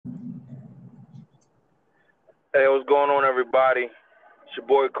Hey, what's going on, everybody? It's your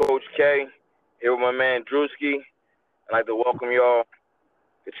boy, Coach K, here with my man, Drewski. I'd like to welcome y'all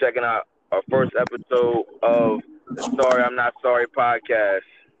to checking out our first episode of the Sorry I'm Not Sorry podcast.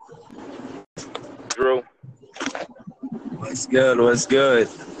 Drew? What's good? What's good?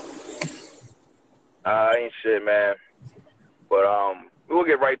 Ain't shit, man. But we'll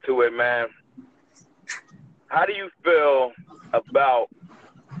get right to it, man. How do you feel about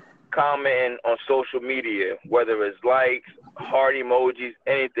commenting on social media, whether it's likes, heart emojis,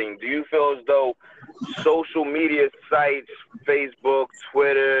 anything? Do you feel as though social media sites, Facebook,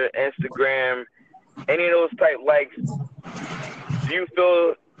 Twitter, Instagram, any of those type likes, do you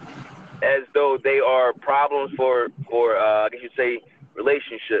feel as though they are problems for I guess you'd say,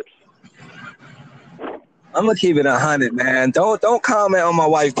 relationships? I'm gonna keep it 100, man. Don't comment on my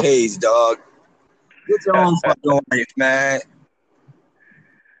wife page, dog. Get your own fucking wife, man.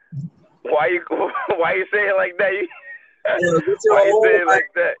 Why you say it like that? Get Why you say it like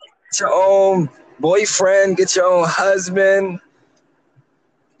that? Get your own boyfriend. Get your own husband.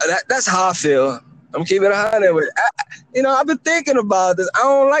 That's how I feel. I'm keeping it 100 with it. I've been thinking about this. I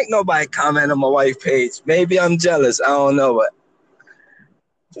don't like nobody commenting on my wife page. Maybe I'm jealous. I don't know, but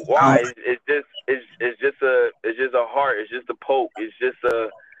why? It's just a heart. It's just a poke. It's just a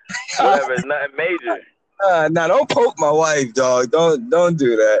whatever. It's nothing major. Nah, don't poke my wife, dog. Don't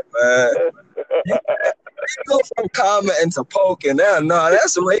do that, man. You go from commenting to poking. No,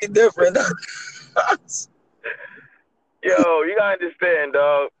 that's way different. Yo, you gotta understand,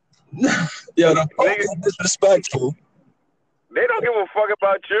 dog. Yo, the poke is disrespectful. They don't give a fuck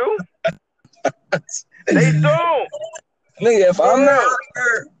about you. They don't. Nigga,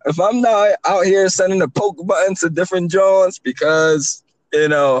 if I'm not out here sending the poke button to different Jones because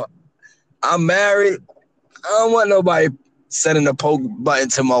I'm married, I don't want nobody sending the poke button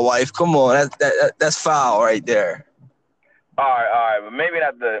to my wife. Come on, that's foul right there. All right, but maybe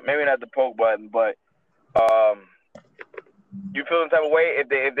not the poke button, but you feel some type of way if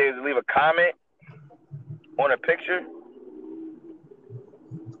they leave a comment on a picture?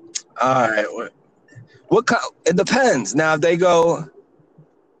 All right, it depends. Now, if they go,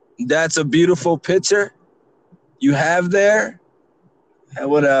 that's a beautiful picture you have there,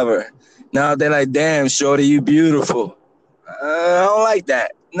 and whatever. Now they're like, damn, shorty, you beautiful. I don't like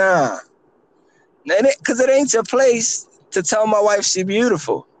that. Nah. Because it ain't your place to tell my wife she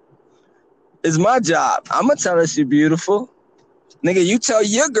beautiful. It's my job. I'm going to tell her she beautiful. Nigga, you tell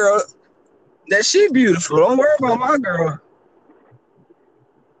your girl that she beautiful. Don't worry about my girl.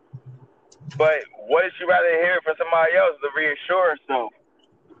 But what if she rather hear it from somebody else to reassure herself?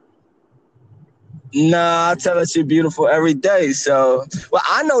 Nah, I tell her she beautiful every day. So, well,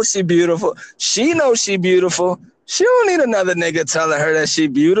 I know she beautiful. She knows she beautiful. She don't need another nigga telling her that she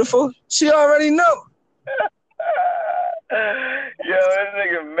beautiful. She already know. Yo, this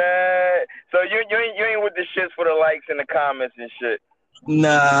nigga mad. So you ain't with the shits for the likes and the comments and shit.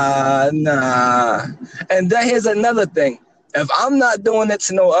 Nah. And then here's another thing. If I'm not doing it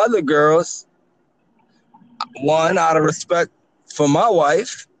to no other girls, one, out of respect for my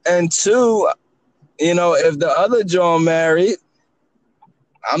wife, and two, if the other John married,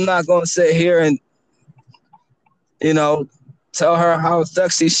 I'm not gonna sit here and tell her how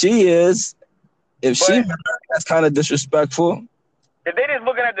sexy she is. If she married, that's kind of disrespectful. If they just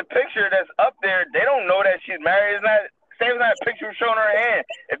looking at the picture that's up there, they don't know that she's married. It's not same as that picture showing her hand.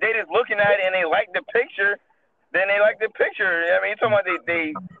 If they just looking at it and they like the picture, then they like the picture. I mean, you're talking about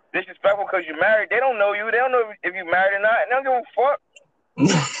they disrespectful because you married. They don't know you. They don't know if you married or not. They don't give a fuck.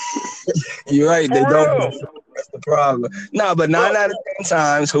 You're right. They don't. That's the problem. No, but 9 out of 10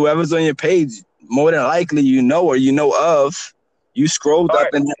 times, whoever's on your page, more than likely you know or you know of. You scrolled up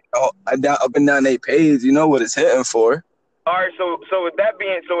and down their page. You know what it's hitting for. All right. So with that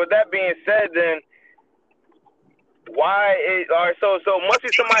being said, then why is all right? So must be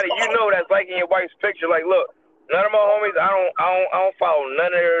somebody that's liking your wife's picture. Like, look, none of my homies. I don't follow none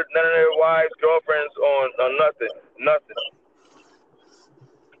of their wives, girlfriends on nothing.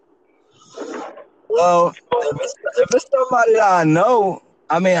 Well, if it's somebody that I know,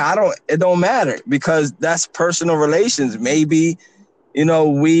 I mean, it don't matter because that's personal relations. Maybe,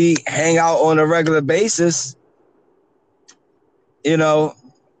 we hang out on a regular basis, on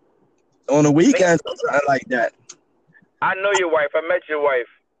the weekends, something like that. I know your wife. I met your wife.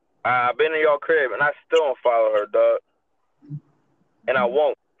 I've been in your crib, and I still don't follow her, dog. And I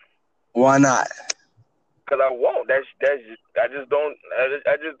won't. Why not? Because I won't. I just don't.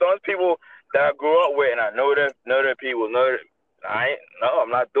 It's people that I grew up with, and I know their people. I'm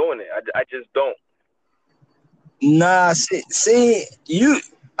not doing it. I just don't. Nah, see,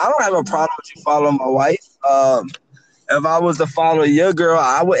 I don't have a problem with you following my wife. If I was to follow your girl,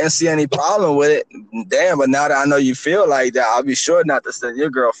 I wouldn't see any problem with it. Damn, but now that I know you feel like that, I'll be sure not to send your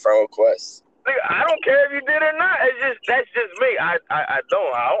girl friend requests. I don't care if you did or not. That's just me. I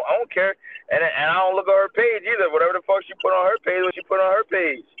don't care, and I don't look at her page either. Whatever the fuck she put on her page, what she put on her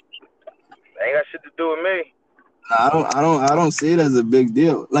page, ain't got shit to do with me. I don't see it as a big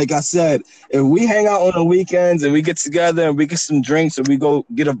deal. Like I said, if we hang out on the weekends and we get together and we get some drinks or we go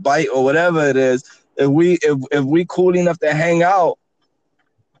get a bite or whatever it is, if we cool enough to hang out,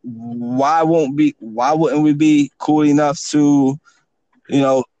 why wouldn't we be cool enough to,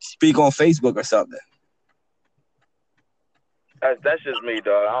 speak on Facebook or something? That's just me,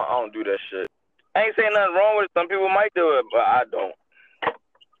 dog. I don't do that shit. I ain't saying nothing wrong with it. Some people might do it, but I don't.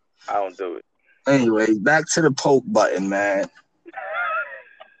 I don't do it. Anyways, back to the poke button, man.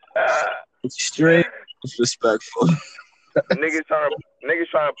 Extreme disrespectful. Niggas trying to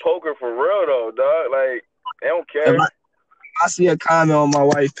poke her for real though, dog. Like they don't care. If I see a comment on my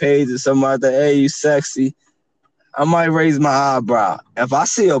wife's page or something like that, hey, you sexy, I might raise my eyebrow. If I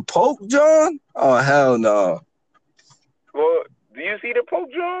see a poke, John, oh hell no. Well, do you see the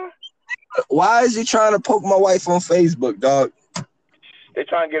poke, John? Why is he trying to poke my wife on Facebook, dog? They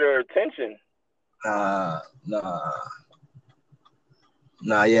trying to get her attention. Nah,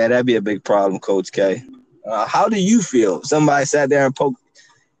 yeah, that'd be a big problem, Coach K. How do you feel? Somebody sat there and poked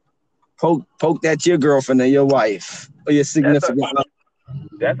at your girlfriend or your wife or your significant other.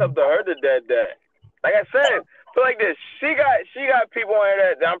 That's up to her to that. Like I said, feel like this. She got people on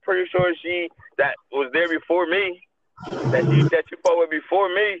here that I'm pretty sure that was there before me. That you fought with before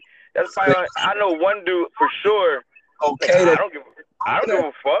me. That's probably I know one dude for sure. Okay, I don't give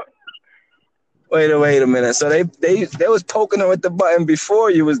a fuck. Wait a minute. So they was poking her with the button before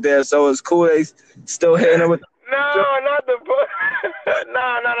you was there, so it's cool they still hitting her with. No, not the no. That's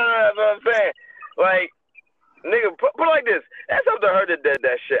what I'm saying. Like, nigga, put like this. That's up to her that did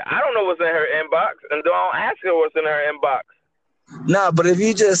that shit. I don't know what's in her inbox, and don't ask her what's in her inbox. Nah, but if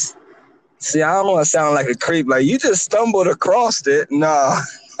you just see, I don't want to sound like a creep. Like you just stumbled across it. Nah.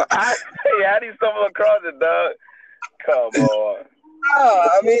 How do you stumble across it, dog? Come on.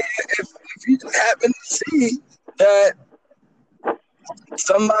 I mean, if you just happen to see that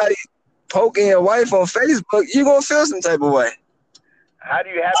somebody poking your wife on Facebook, you're going to feel some type of way. How do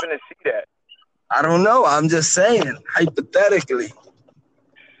you happen to see that? I don't know. I'm just saying, hypothetically.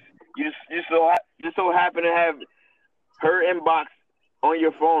 You so happen to have her inbox on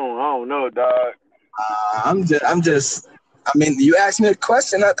your phone. I don't know, dog. I mean, you asked me a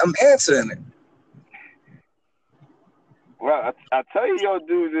question, I'm answering it. Well, I tell you,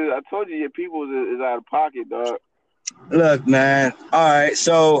 dude, I told you your people is out of pocket, dog. Look, man. All right,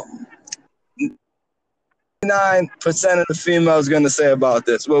 so 9% of the females going to say about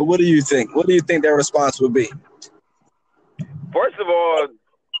this. Well, what do you think? What do you think their response would be? First of all,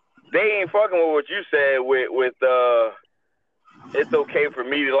 they ain't fucking with what you said with it's okay for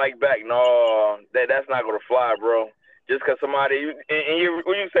me to like back. No, that's not going to fly, bro. Just because somebody, when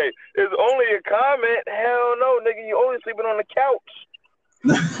you say, it's only a comment, hell no, nigga, you only sleeping on the couch.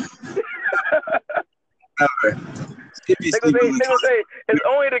 They gonna say, it's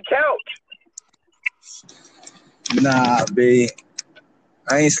only the couch. Nah, B.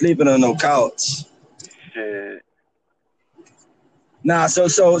 I ain't sleeping on no couch. Shit. Nah, so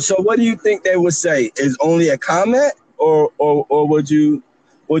what do you think they would say? Is only a comment? Or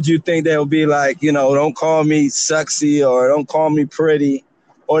would you think they'll be like, don't call me sexy or don't call me pretty,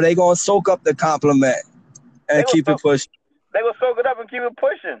 or they gonna soak up the compliment and keep it pushing? They gonna soak it up and keep it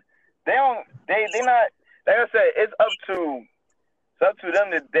pushing. They not. Like I said, it's up to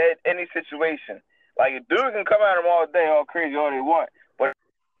them to dead any situation. Like a dude can come at them all day, all crazy, all they want, but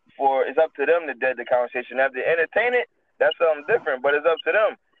it's up to them to dead the conversation. If they entertain it, that's something different. But it's up to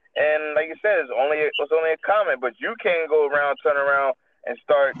them. And like you said, it's only a comment, but you can't turn around and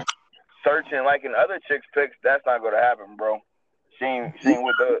start searching like in other chicks' pics. That's not gonna happen, bro. She ain't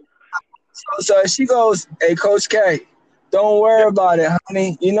with the. So she goes, "Hey, Coach K, don't worry about it,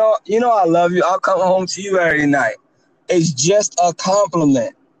 honey. You know I love you. I'll come home to you every night. It's just a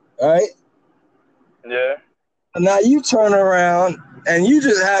compliment, right?" Yeah. Now you turn around and you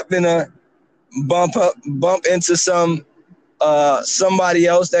just happen to bump into somebody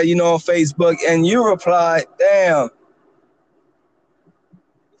else that you know on Facebook, and you reply, "Damn,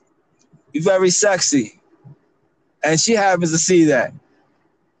 you're very sexy," and she happens to see that.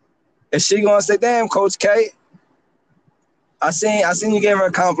 Is she gonna say, "Damn, Coach K, I seen you gave her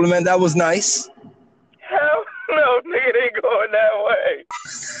a compliment. That was nice"? Hell no, nigga, it ain't going that way.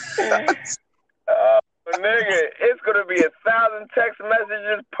 nigga, it's gonna be 1,000 text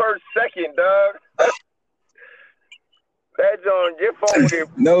messages per second, dog. That on your phone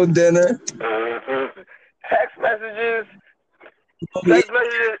get no dinner. text messages and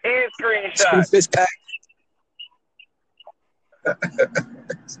screenshots. Fish pack.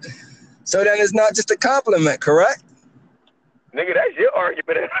 So then it's not just a compliment, correct? Nigga, that's your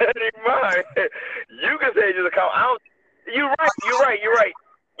argument. That ain't mine. You can say it's just a compliment. You're right.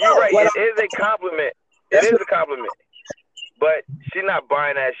 It is a compliment. It is a compliment. But she's not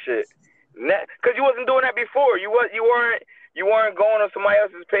buying that shit. Because you wasn't doing that before. You weren't going on somebody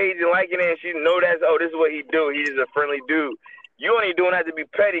else's page and liking it and she know this is what he do. He's just a friendly dude. You only doing that to be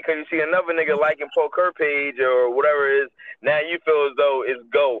petty because you see another nigga liking poke her page or whatever it is. Now you feel as though it's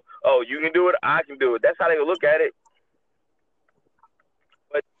go. Oh, you can do it, I can do it. That's how they look at it.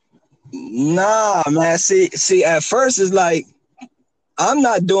 But nah, man. See, at first it's like I'm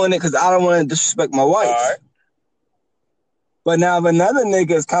not doing it because I don't want to disrespect my wife. All right. But now if another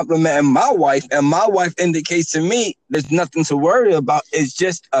nigga is complimenting my wife and my wife indicates to me there's nothing to worry about, it's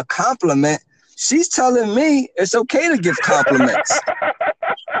just a compliment, she's telling me it's okay to give compliments.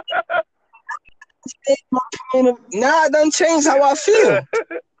 Nah, it doesn't change how I feel.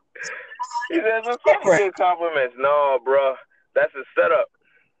 He says it's okay to give compliments. No, bro. That's a setup.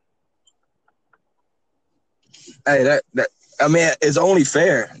 Hey, that I mean, it's only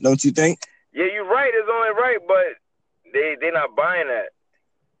fair, don't you think? Yeah, you're right. It's only right, but they're not buying that.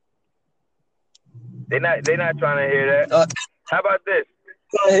 They're not trying to hear that. How about this?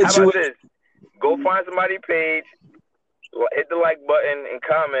 Go find somebody's page, hit the like button and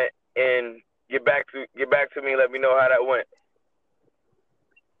comment, and get back to me. Let me know how that went.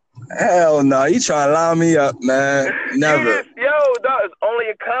 Hell no, you trying to line me up, man? Never. Dog, it's only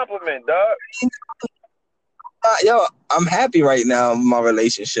a compliment, dog. Yo, I'm happy right now in my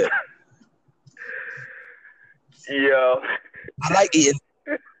relationship. Yo. I like eating.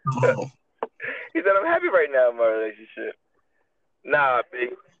 He said, I'm happy right now in my relationship. Nah,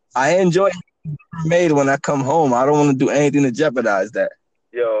 B. I enjoy made when I come home. I don't want to do anything to jeopardize that.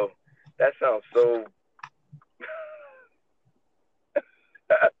 Yo, that sounds so...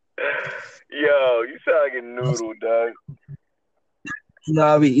 Yo, you sound like a noodle, dog. You know,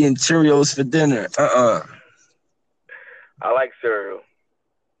 I'll be eating Cheerios for dinner. I like cereal.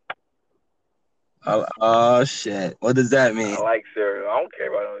 Oh, shit. What does that mean? I like cereal. I don't care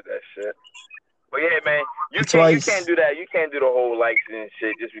about that shit. But yeah, man, you can't do that. You can't do the whole likes and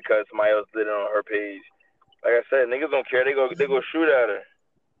shit just because somebody else did it on her page. Like I said, niggas don't care. They go shoot at her.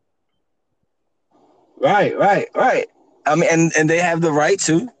 Right. I mean, and they have the right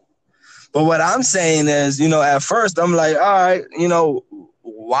to. But what I'm saying is, at first I'm like, all right,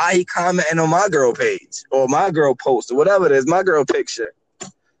 why he commenting on my girl page or my girl post or whatever it is, my girl picture.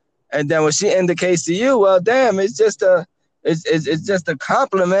 And then when she indicates to you, well, damn, it's just a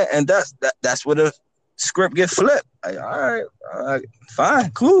compliment, and that's where the script gets flipped. Like, all right,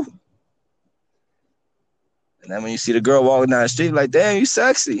 fine, cool. And then when you see the girl walking down the street, like, damn, you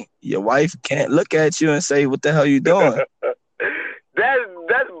sexy. Your wife can't look at you and say, what the hell you doing?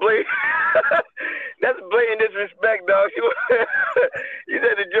 That's blatant. That's blatant disrespect, dog. You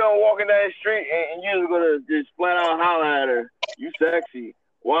said the girl walking down the street and you was gonna just flat out holler at her. You sexy.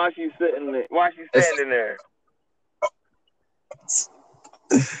 Why is she sitting there? Why is she standing there?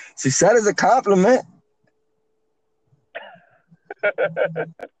 She said it's a compliment.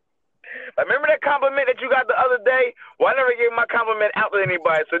 Remember that compliment that you got the other day? Well, I never gave my compliment out to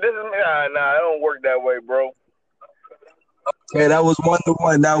anybody. So this is nah, it don't work that way, bro. Okay, that was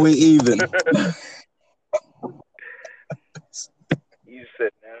 1-1. Now we even. You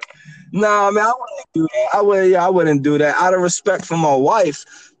said that. Nah, I mean, I wouldn't do that. I wouldn't do that out of respect for my wife.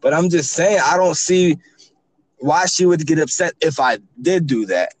 But I'm just saying, I don't see why she would get upset if I did do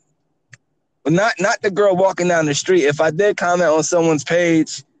that. But not the girl walking down the street. If I did comment on someone's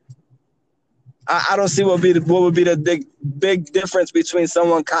page, I don't see what would be the big difference between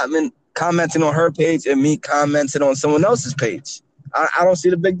someone commenting on her page and me commenting on someone else's page. I don't see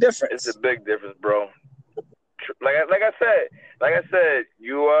the big difference. It's a big difference, bro. Like I said,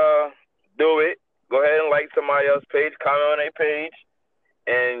 you do it. Go ahead and like somebody else's page, comment on their page,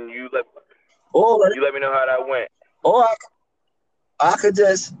 and you let me know how that went. Or I could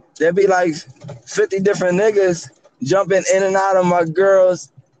just, there'd be like 50 different niggas jumping in and out of my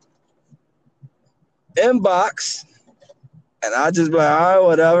girl's inbox, and I just be like, all right,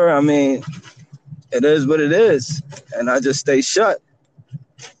 whatever. I mean, it is what it is, and I just stay shut.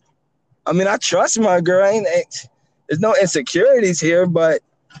 I mean, I trust my girl. There's no insecurities here, but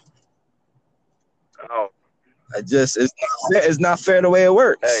it's not fair the way it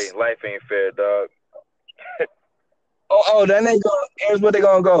works. Hey, life ain't fair, dog. Then here's where they're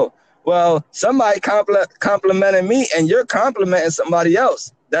gonna go. Well, somebody complimented me, and you're complimenting somebody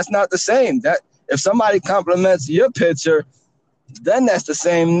else. That's not the same. That if somebody compliments your picture, then that's the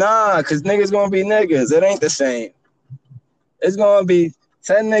same. Nah, because niggas gonna be niggas. It ain't the same. It's gonna be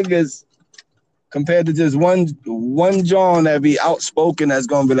 10 niggas compared to just one John that be outspoken that's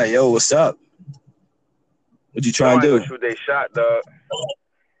gonna be like, yo, what's up? What you trying to do? Shoot they shot, dog.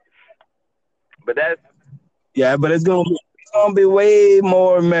 But that's but it's gonna be way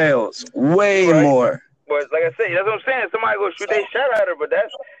more males, way more. But like I said, that's what I'm saying. Somebody go shoot they shot at her, but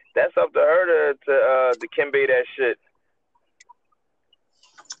that's up to her to Kimbe that shit.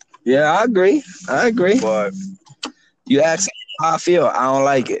 Yeah, I agree. But you ask me how I feel. I don't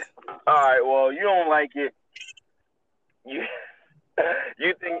like it. All right, well, you don't like it. You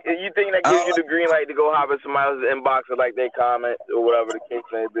think that gives you the green light to go hop in somebody else's inbox or like they comment or whatever the case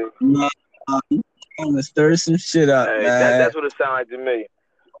may be? No, I'm gonna stir some shit up, man. That's what it sounds like to me.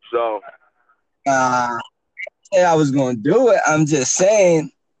 So, I was gonna do it. I'm just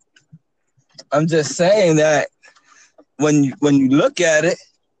saying that when you look at it,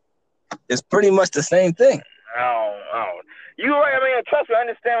 it's pretty much the same thing. I don't. You right. I mean, trust me, I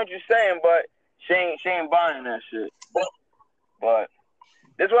understand what you're saying, but she ain't buying that shit. But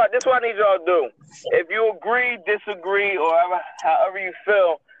this is what I need y'all to do. If you agree, disagree, or however you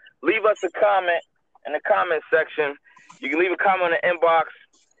feel, leave us a comment in the comment section. You can leave a comment in the inbox.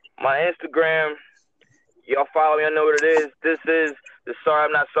 My Instagram. Y'all follow me. I know what it is. This is the Sorry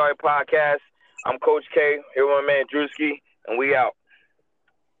I'm Not Sorry podcast. I'm Coach K. Here with my man Drewski, and we out.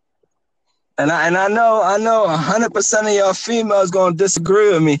 And I know 100% of y'all females gonna disagree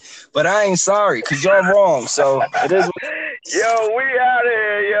with me, but I ain't sorry because y'all wrong. So it is. Yo, we out of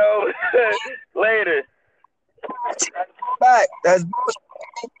here, yo. Later. Back. That's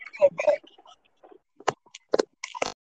bullshit.